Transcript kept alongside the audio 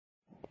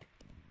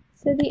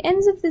So the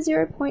ends of the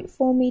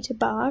 0.4 meter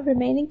bar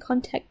remain in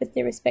contact with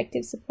their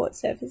respective support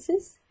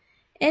surfaces.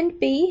 End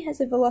B has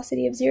a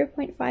velocity of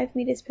 0.5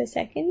 meters per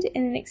second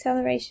and an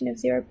acceleration of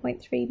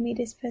 0.3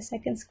 meters per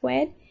second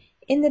squared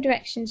in the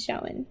directions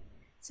shown.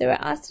 So we're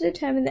asked to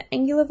determine the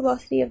angular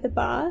velocity of the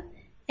bar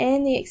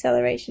and the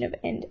acceleration of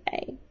end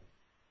A.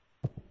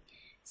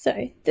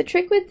 So the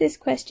trick with this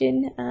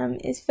question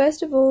is,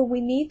 first of all,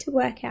 we need to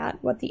work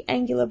out what the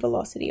angular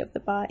velocity of the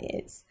bar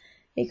is,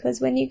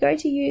 because when you go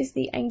to use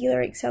the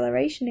angular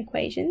acceleration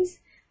equations,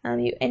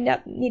 you end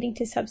up needing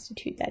to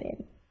substitute that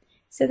in.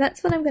 So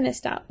that's what I'm going to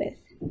start with.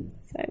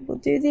 So we'll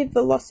do the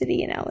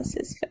velocity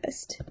analysis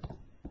first.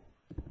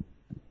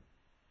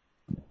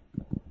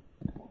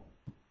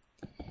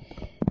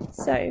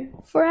 So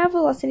for our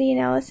velocity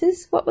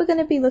analysis, what we're going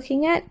to be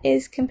looking at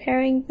is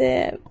comparing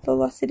the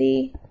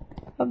velocity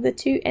of the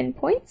two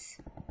endpoints.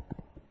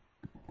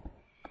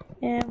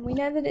 And we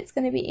know that it's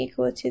going to be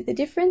equal to the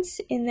difference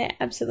in their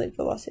absolute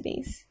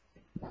velocities.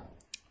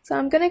 So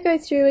I'm going to go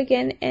through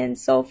again and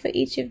solve for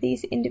each of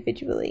these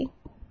individually.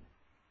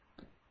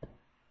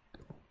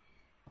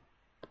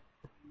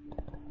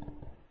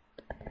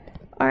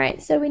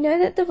 Alright, so we know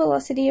that the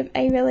velocity of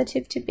A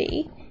relative to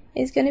B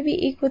is going to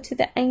be equal to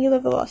the angular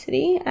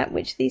velocity at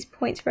which these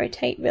points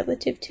rotate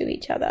relative to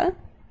each other,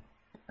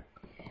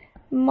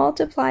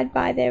 multiplied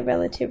by their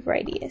relative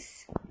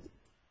radius.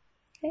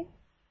 Okay.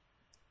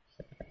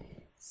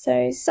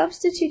 So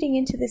substituting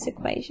into this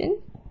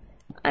equation,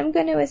 I'm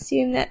going to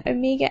assume that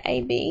omega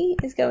AB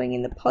is going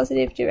in the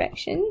positive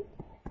direction,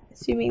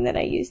 assuming that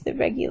I use the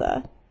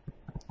regular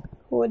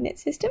coordinate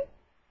system.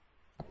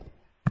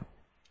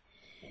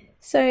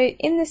 So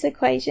in this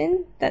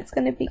equation, that's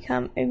going to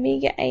become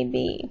omega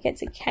AB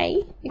gets a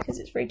k because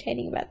it's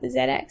rotating about the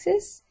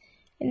z-axis,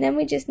 and then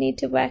we just need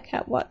to work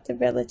out what the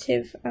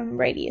relative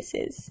radius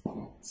is.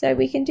 So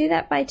we can do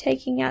that by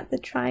taking out the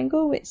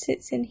triangle which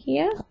sits in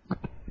here.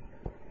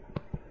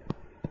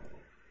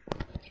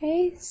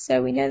 Okay,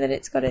 so we know that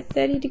it's got a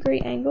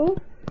 30-degree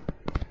angle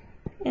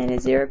and a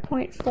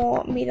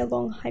 0.4 meter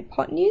long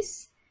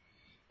hypotenuse,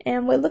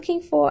 and we're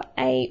looking for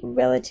A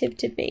relative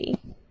to B.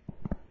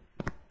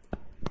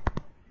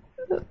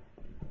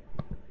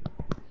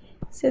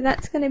 So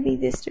that's going to be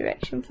this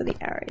direction for the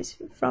arrows,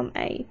 from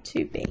A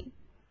to B.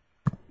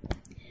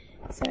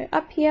 So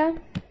up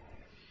here,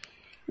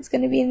 it's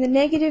going to be in the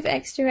negative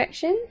x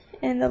direction,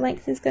 and the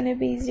length is going to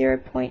be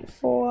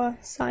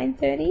 0.4 sine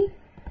 30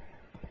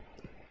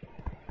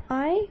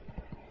 I,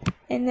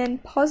 and then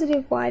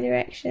positive y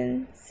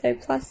direction, so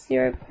plus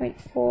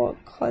 0.4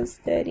 cos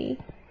 30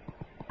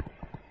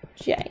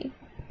 j.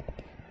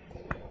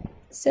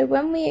 So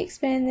when we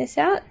expand this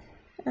out,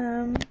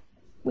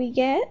 we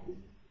get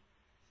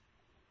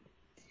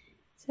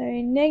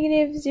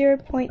negative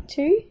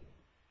 0.2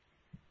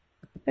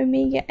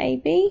 omega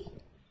AB,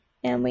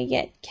 and we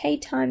get k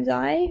times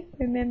I,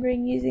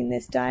 remembering using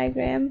this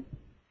diagram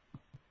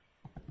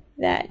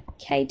that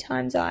k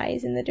times I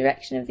is in the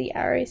direction of the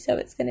arrow, so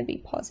it's going to be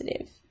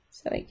positive,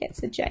 so it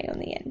gets a j on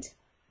the end.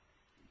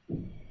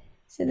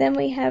 So then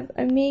we have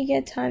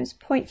omega times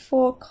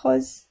 0.4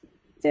 cos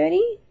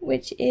 30,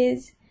 which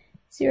is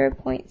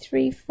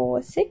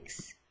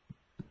 0.346,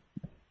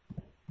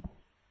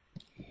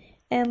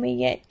 and we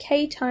get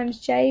k times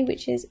j,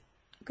 which is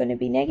going to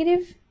be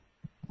negative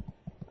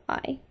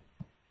I.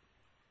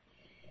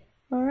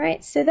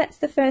 Alright, so that's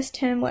the first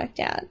term worked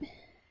out.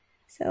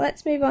 So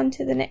let's move on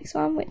to the next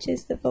one, which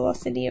is the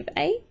velocity of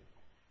A.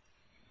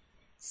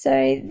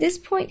 So this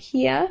point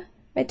here,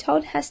 we're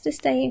told has to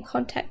stay in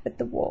contact with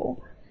the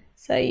wall.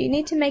 So you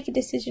need to make a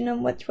decision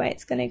on which way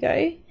it's going to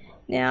go.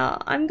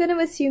 Now, I'm going to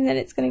assume that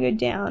it's going to go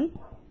down,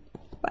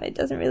 but it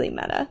doesn't really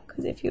matter,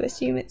 because if you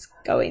assume it's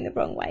going the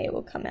wrong way, it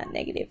will come out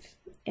negative,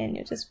 and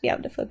you'll just be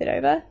able to flip it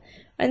over,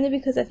 only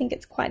because I think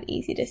it's quite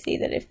easy to see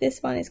that if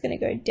this one is going to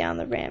go down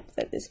the ramp,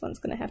 that this one's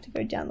going to have to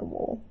go down the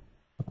wall.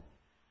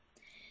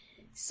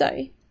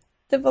 So,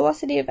 the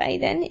velocity of A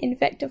then, in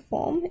vector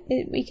form,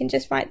 we can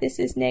just write this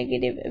as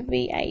negative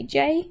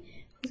VAJ,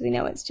 because we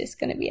know it's just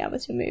going to be able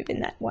to move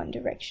in that one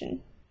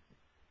direction.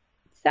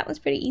 So that was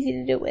pretty easy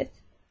to deal with.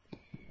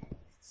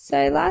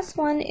 So last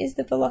one is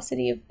the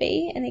velocity of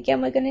B, and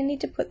again we're going to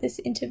need to put this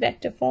into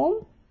vector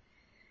form.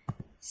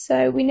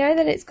 So we know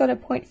that it's got a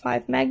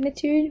 0.5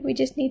 magnitude, we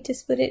just need to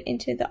split it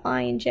into the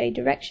I and J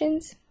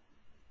directions.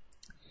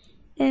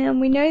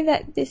 And we know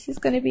that this is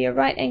going to be a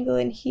right angle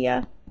in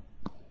here,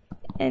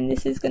 and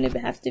this is going to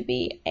have to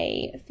be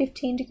a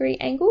 15-degree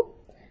angle,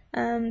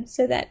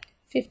 so that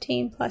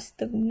 15 plus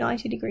the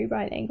 90-degree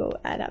right angle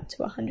add up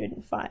to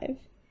 105.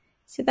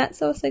 So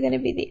that's also going to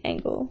be the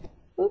angle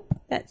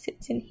that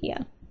sits in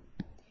here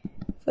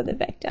for the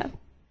vector.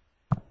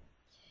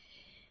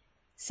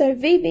 So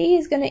VB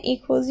is going to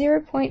equal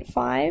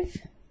 0.5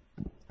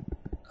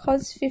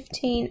 cos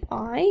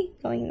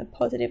 15I, going in the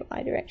positive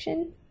I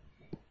direction,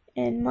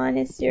 and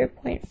minus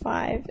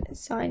 0.5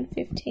 sine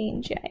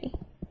 15j.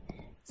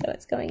 So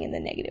it's going in the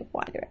negative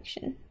y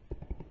direction.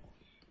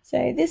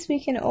 So this we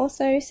can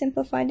also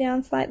simplify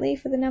down slightly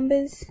for the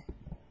numbers.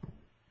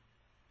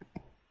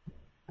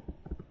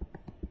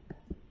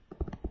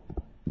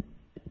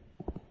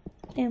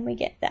 and we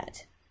get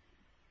that.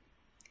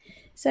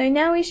 So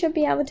now we should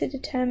be able to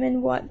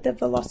determine what the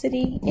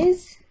velocity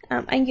is,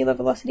 angular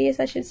velocity is,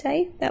 I should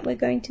say, that we're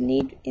going to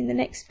need in the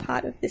next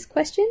part of this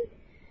question.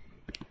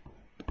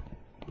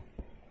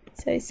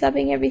 So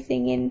subbing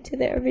everything into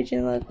the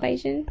original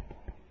equation.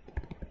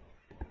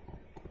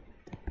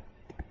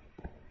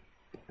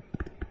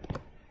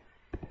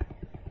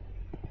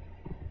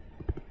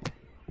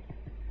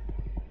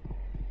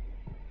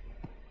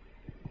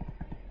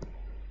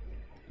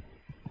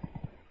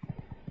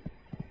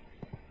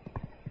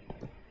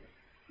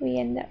 We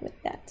end up with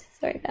that.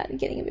 Sorry about it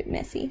getting a bit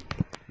messy.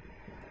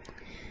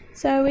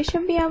 So we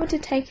should be able to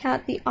take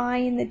out the I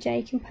and the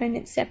j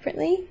components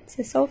separately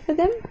to solve for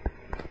them.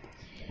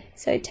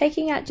 So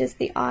taking out just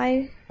the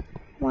I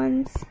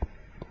ones,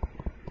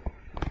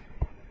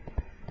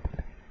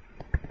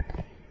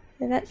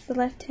 so that's the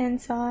left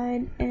hand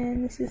side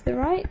and this is the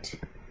right.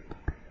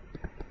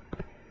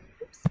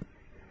 Oops.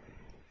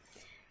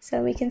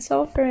 So we can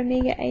solve for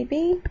omega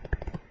AB.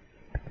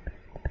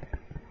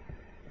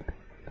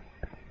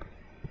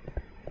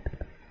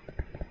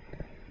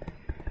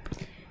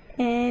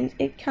 And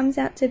it comes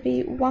out to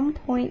be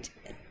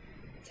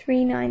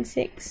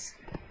 1.396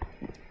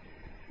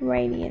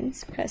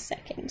 radians per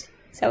second.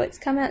 So it's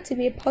come out to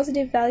be a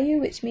positive value,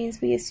 which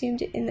means we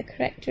assumed it in the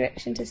correct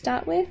direction to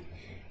start with.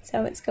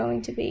 So it's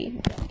going to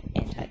be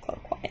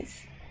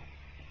anti-clockwise.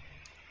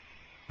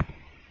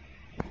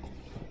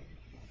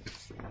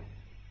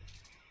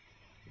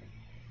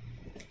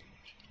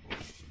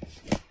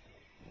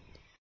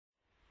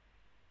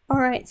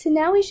 Alright, so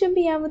now we should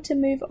be able to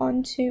move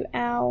on to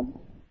our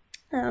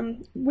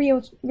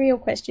real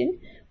question,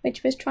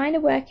 which was trying to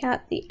work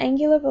out the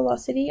angular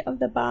velocity of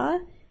the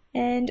bar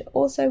and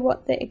also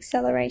what the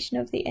acceleration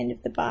of the end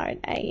of the bar at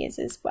A is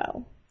as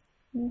well.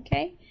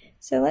 Okay,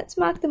 so let's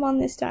mark them on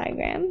this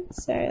diagram.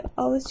 So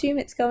I'll assume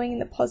it's going in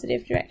the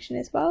positive direction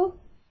as well,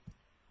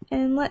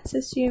 and let's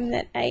assume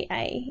that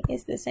AA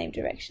is the same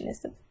direction as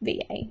the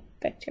VA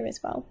vector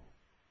as well.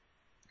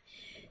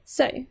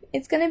 So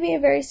it's going to be a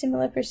very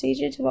similar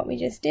procedure to what we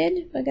just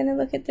did. We're going to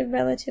look at the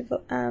relative,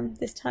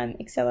 this time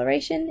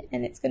acceleration,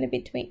 and it's going to be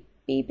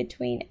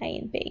between A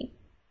and B.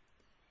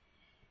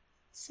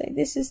 So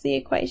this is the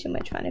equation we're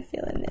trying to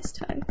fill in this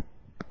time.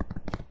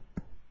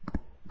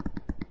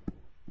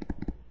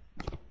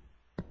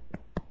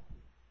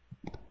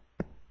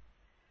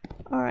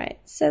 Alright,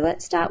 so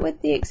let's start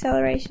with the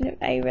acceleration of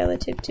A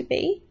relative to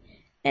B.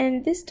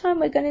 And this time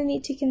we're going to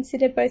need to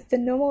consider both the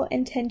normal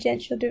and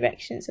tangential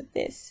directions of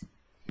this.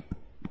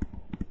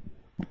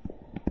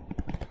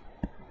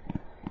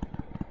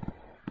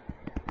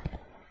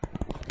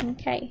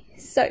 Okay,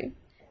 so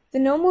the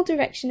normal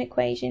direction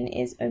equation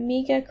is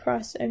omega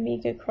cross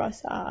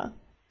r.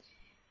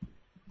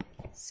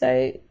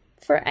 So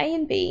for A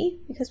and B,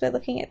 because we're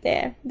looking at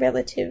their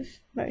relative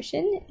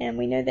motion and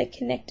we know they're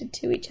connected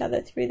to each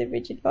other through the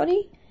rigid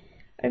body,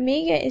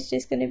 omega is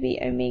just going to be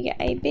omega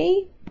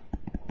AB,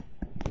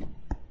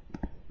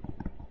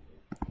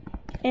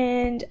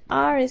 and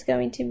r is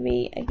going to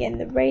be, again,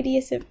 the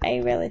radius of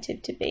A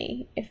relative to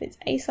B. If it's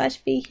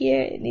A/B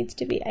here, it needs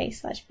to be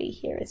A/B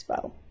here as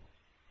well.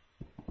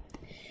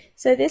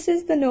 So this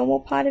is the normal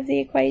part of the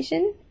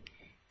equation.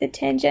 The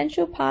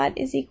tangential part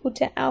is equal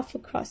to alpha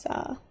cross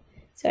r.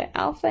 So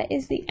alpha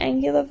is the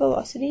angular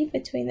velocity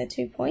between the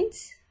 2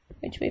 points,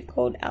 which we've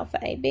called alpha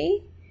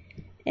AB.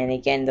 And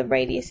again, the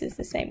radius is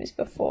the same as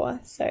before,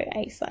 so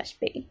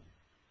A/B.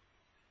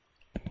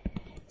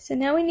 So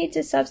now we need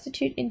to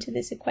substitute into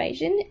this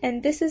equation,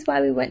 and this is why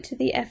we went to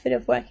the effort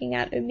of working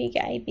out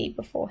omega AB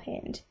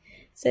beforehand.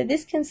 So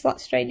this can slot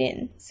straight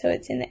in, so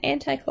it's in the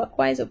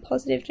anti-clockwise or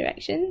positive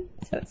direction,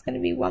 so it's going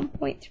to be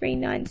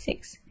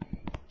 1.396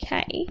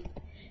 K.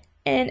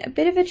 And a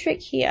bit of a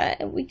trick here,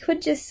 we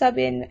could just sub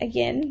in,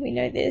 again, we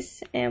know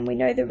this, and we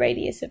know the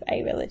radius of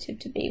A relative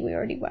to B, we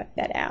already worked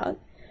that out,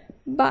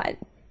 but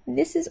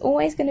this is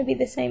always going to be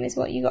the same as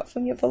what you got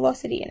from your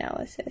velocity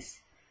analysis.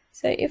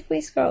 So if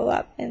we scroll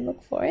up and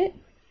look for it,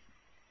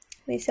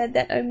 we said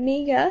that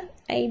omega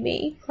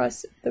AB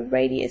cross the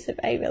radius of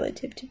A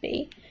relative to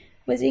B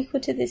was equal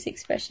to this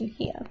expression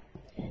here.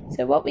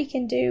 So what we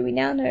can do, we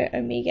now know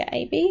omega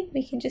AB,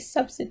 we can just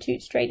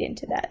substitute straight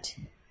into that.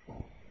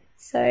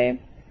 So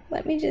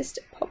let me just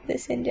pop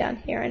this in down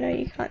here. I know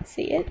you can't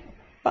see it,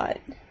 but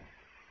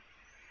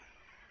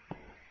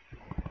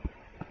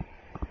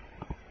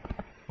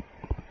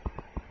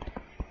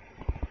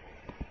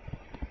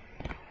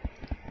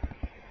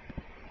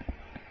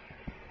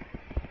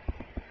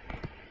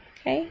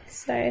okay,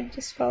 so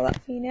just scroll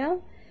up for you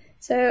now.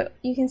 So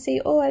you can see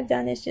all I've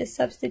done is just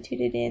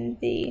substituted in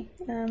the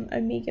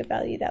omega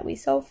value that we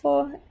solved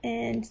for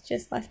and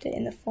just left it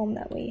in the form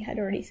that we had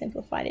already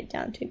simplified it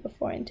down to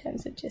before in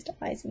terms of just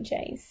i's and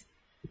j's.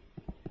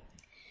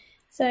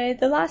 So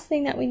the last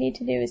thing that we need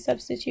to do is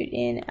substitute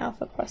in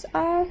alpha cross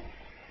r.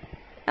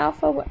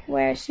 Alpha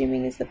we're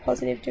assuming is the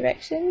positive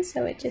direction,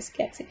 so it just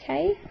gets a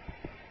k.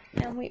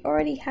 And we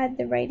already had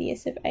the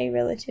radius of A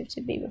relative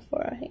to B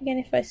before. Again,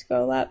 if I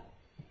scroll up,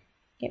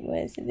 it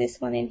was this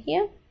one in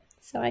here.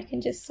 So I can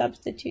just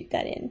substitute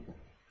that in.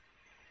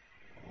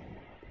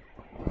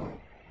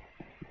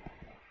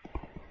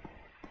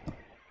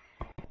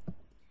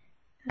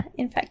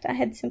 In fact, I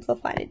had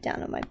simplified it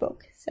down on my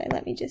book, so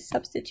let me just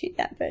substitute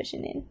that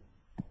version in.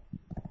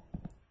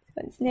 So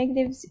it's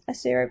negative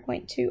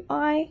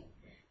 0.2i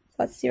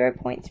plus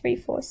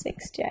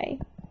 0.346j.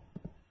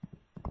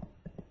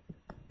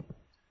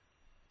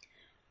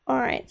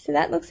 Alright, so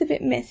that looks a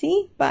bit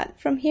messy, but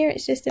from here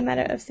it's just a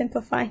matter of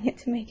simplifying it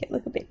to make it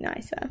look a bit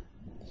nicer.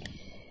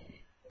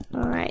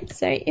 Alright,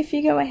 so if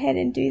you go ahead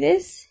and do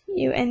this,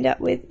 you end up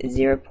with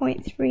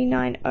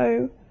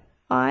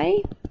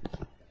 0.390i,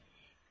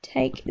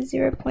 take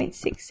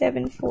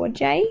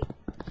 0.674j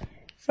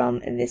from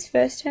this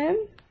first term,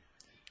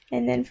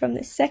 and then from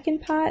the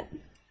second part,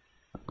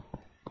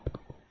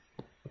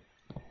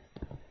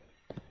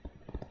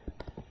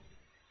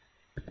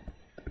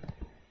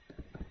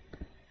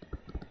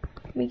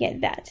 we get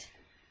that.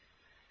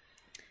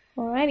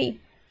 Alrighty,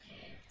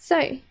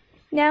 so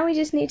now we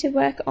just need to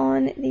work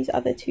on these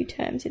other two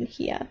terms in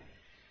here.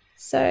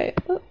 So,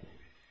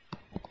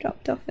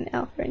 dropped off an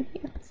alpha in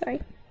here,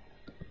 sorry.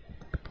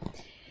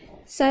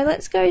 So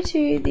let's go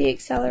to the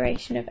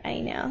acceleration of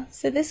a now.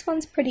 So this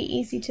one's pretty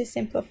easy to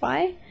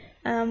simplify.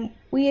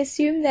 We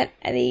assume that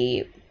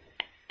the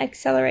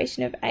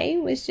acceleration of a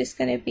was just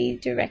going to be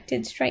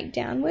directed straight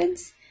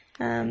downwards.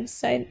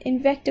 So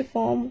in vector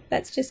form,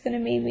 that's just going to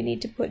mean we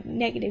need to put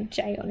negative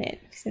j on it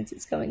since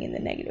it's going in the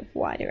negative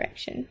y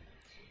direction.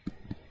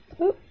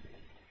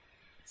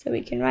 So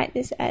we can write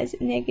this as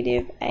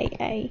negative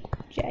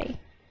aaj.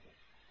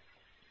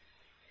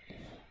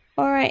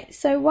 Alright,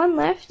 so one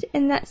left,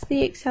 and that's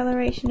the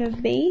acceleration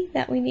of b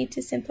that we need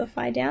to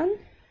simplify down.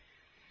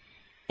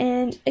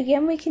 And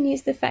again, we can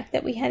use the fact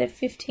that we had a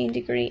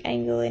 15-degree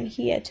angle in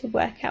here to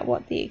work out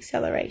what the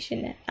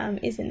acceleration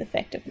is in the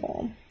vector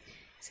form.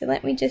 So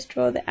let me just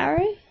draw the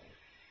arrow.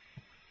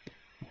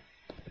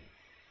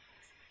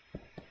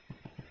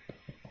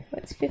 So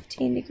it's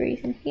 15 degrees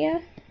in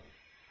here.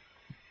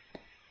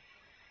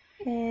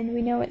 And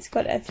we know it's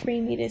got a 3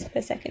 meters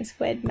per second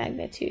squared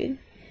magnitude.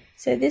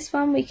 So this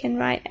one we can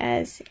write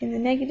as, in the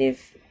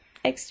negative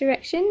x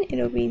direction,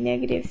 it'll be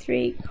negative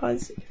 3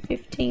 cos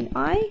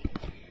 15i.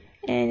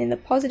 And in the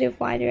positive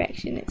y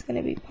direction, it's going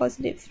to be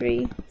positive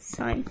 3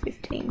 sine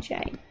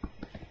 15j.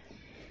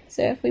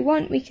 So if we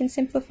want, we can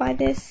simplify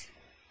this.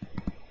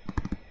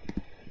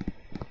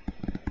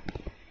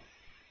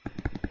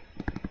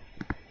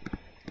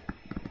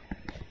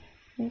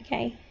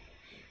 Okay,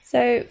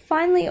 so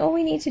finally all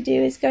we need to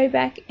do is go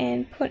back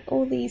and put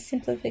all these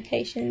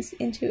simplifications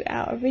into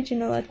our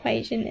original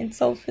equation and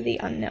solve for the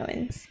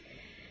unknowns.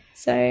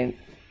 So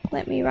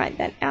let me write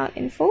that out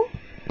in full.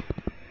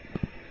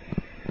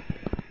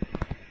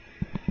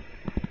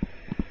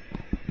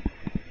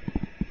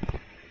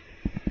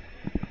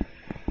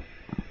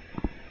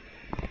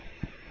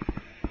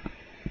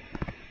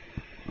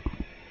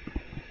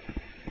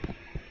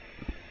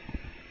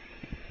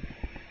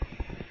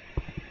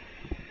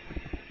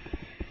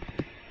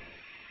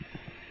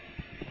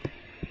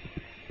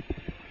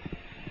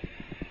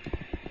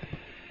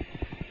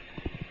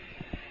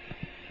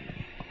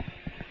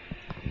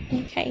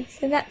 Okay,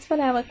 so that's what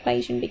our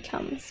equation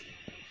becomes.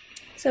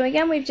 So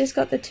again, we've just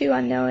got the two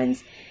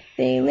unknowns,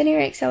 the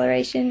linear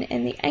acceleration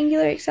and the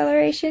angular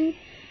acceleration.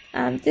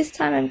 This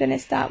time I'm going to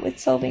start with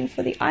solving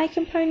for the I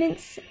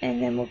components,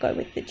 and then we'll go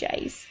with the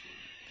J's.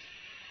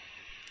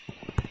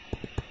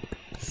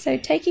 So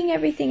taking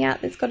everything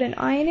out that's got an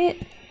I in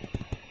it,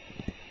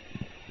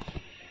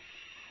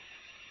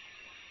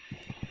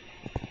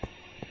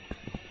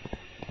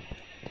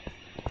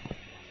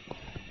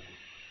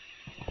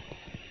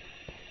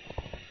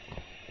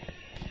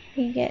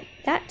 we get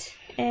that,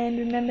 and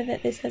remember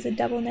that this has a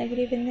double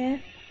negative in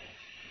there.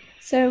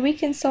 So we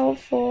can solve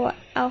for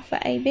alpha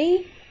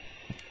AB,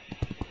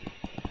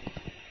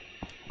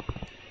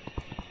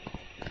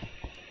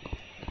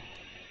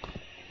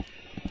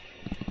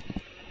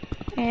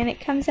 and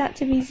it comes out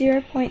to be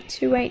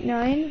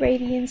 0.289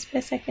 radians per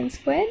second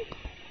squared.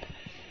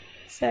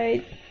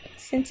 So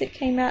since it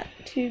came out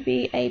to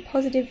be a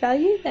positive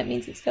value, that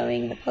means it's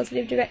going in the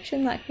positive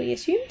direction like we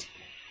assumed,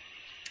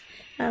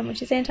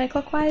 which is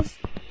anti-clockwise.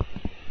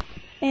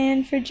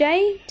 And for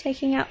J,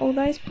 taking out all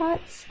those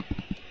parts,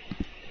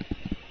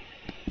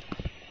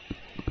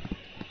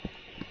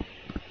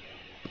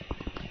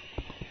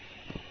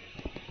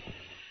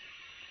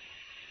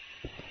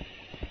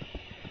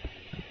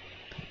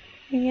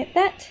 we get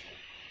that.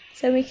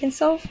 So we can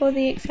solve for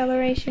the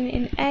acceleration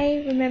in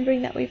A,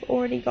 remembering that we've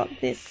already got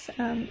this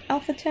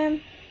alpha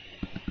term.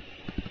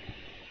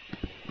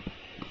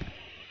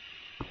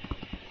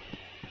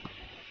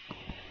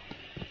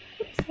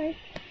 Oops, sorry.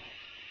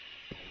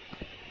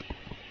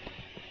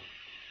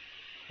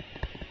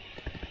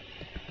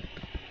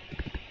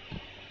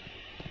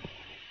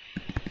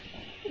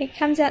 It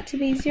comes out to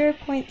be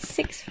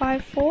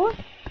 0.654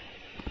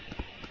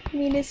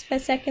 meters per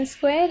second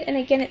squared, and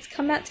again it's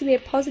come out to be a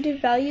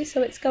positive value,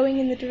 so it's going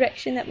in the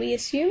direction that we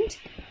assumed,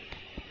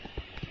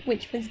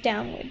 which was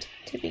downward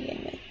to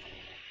begin with.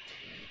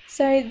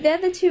 So they're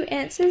the two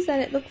answers that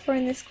it looked for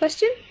in this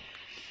question.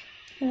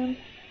 So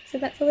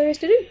that's all there is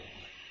to do.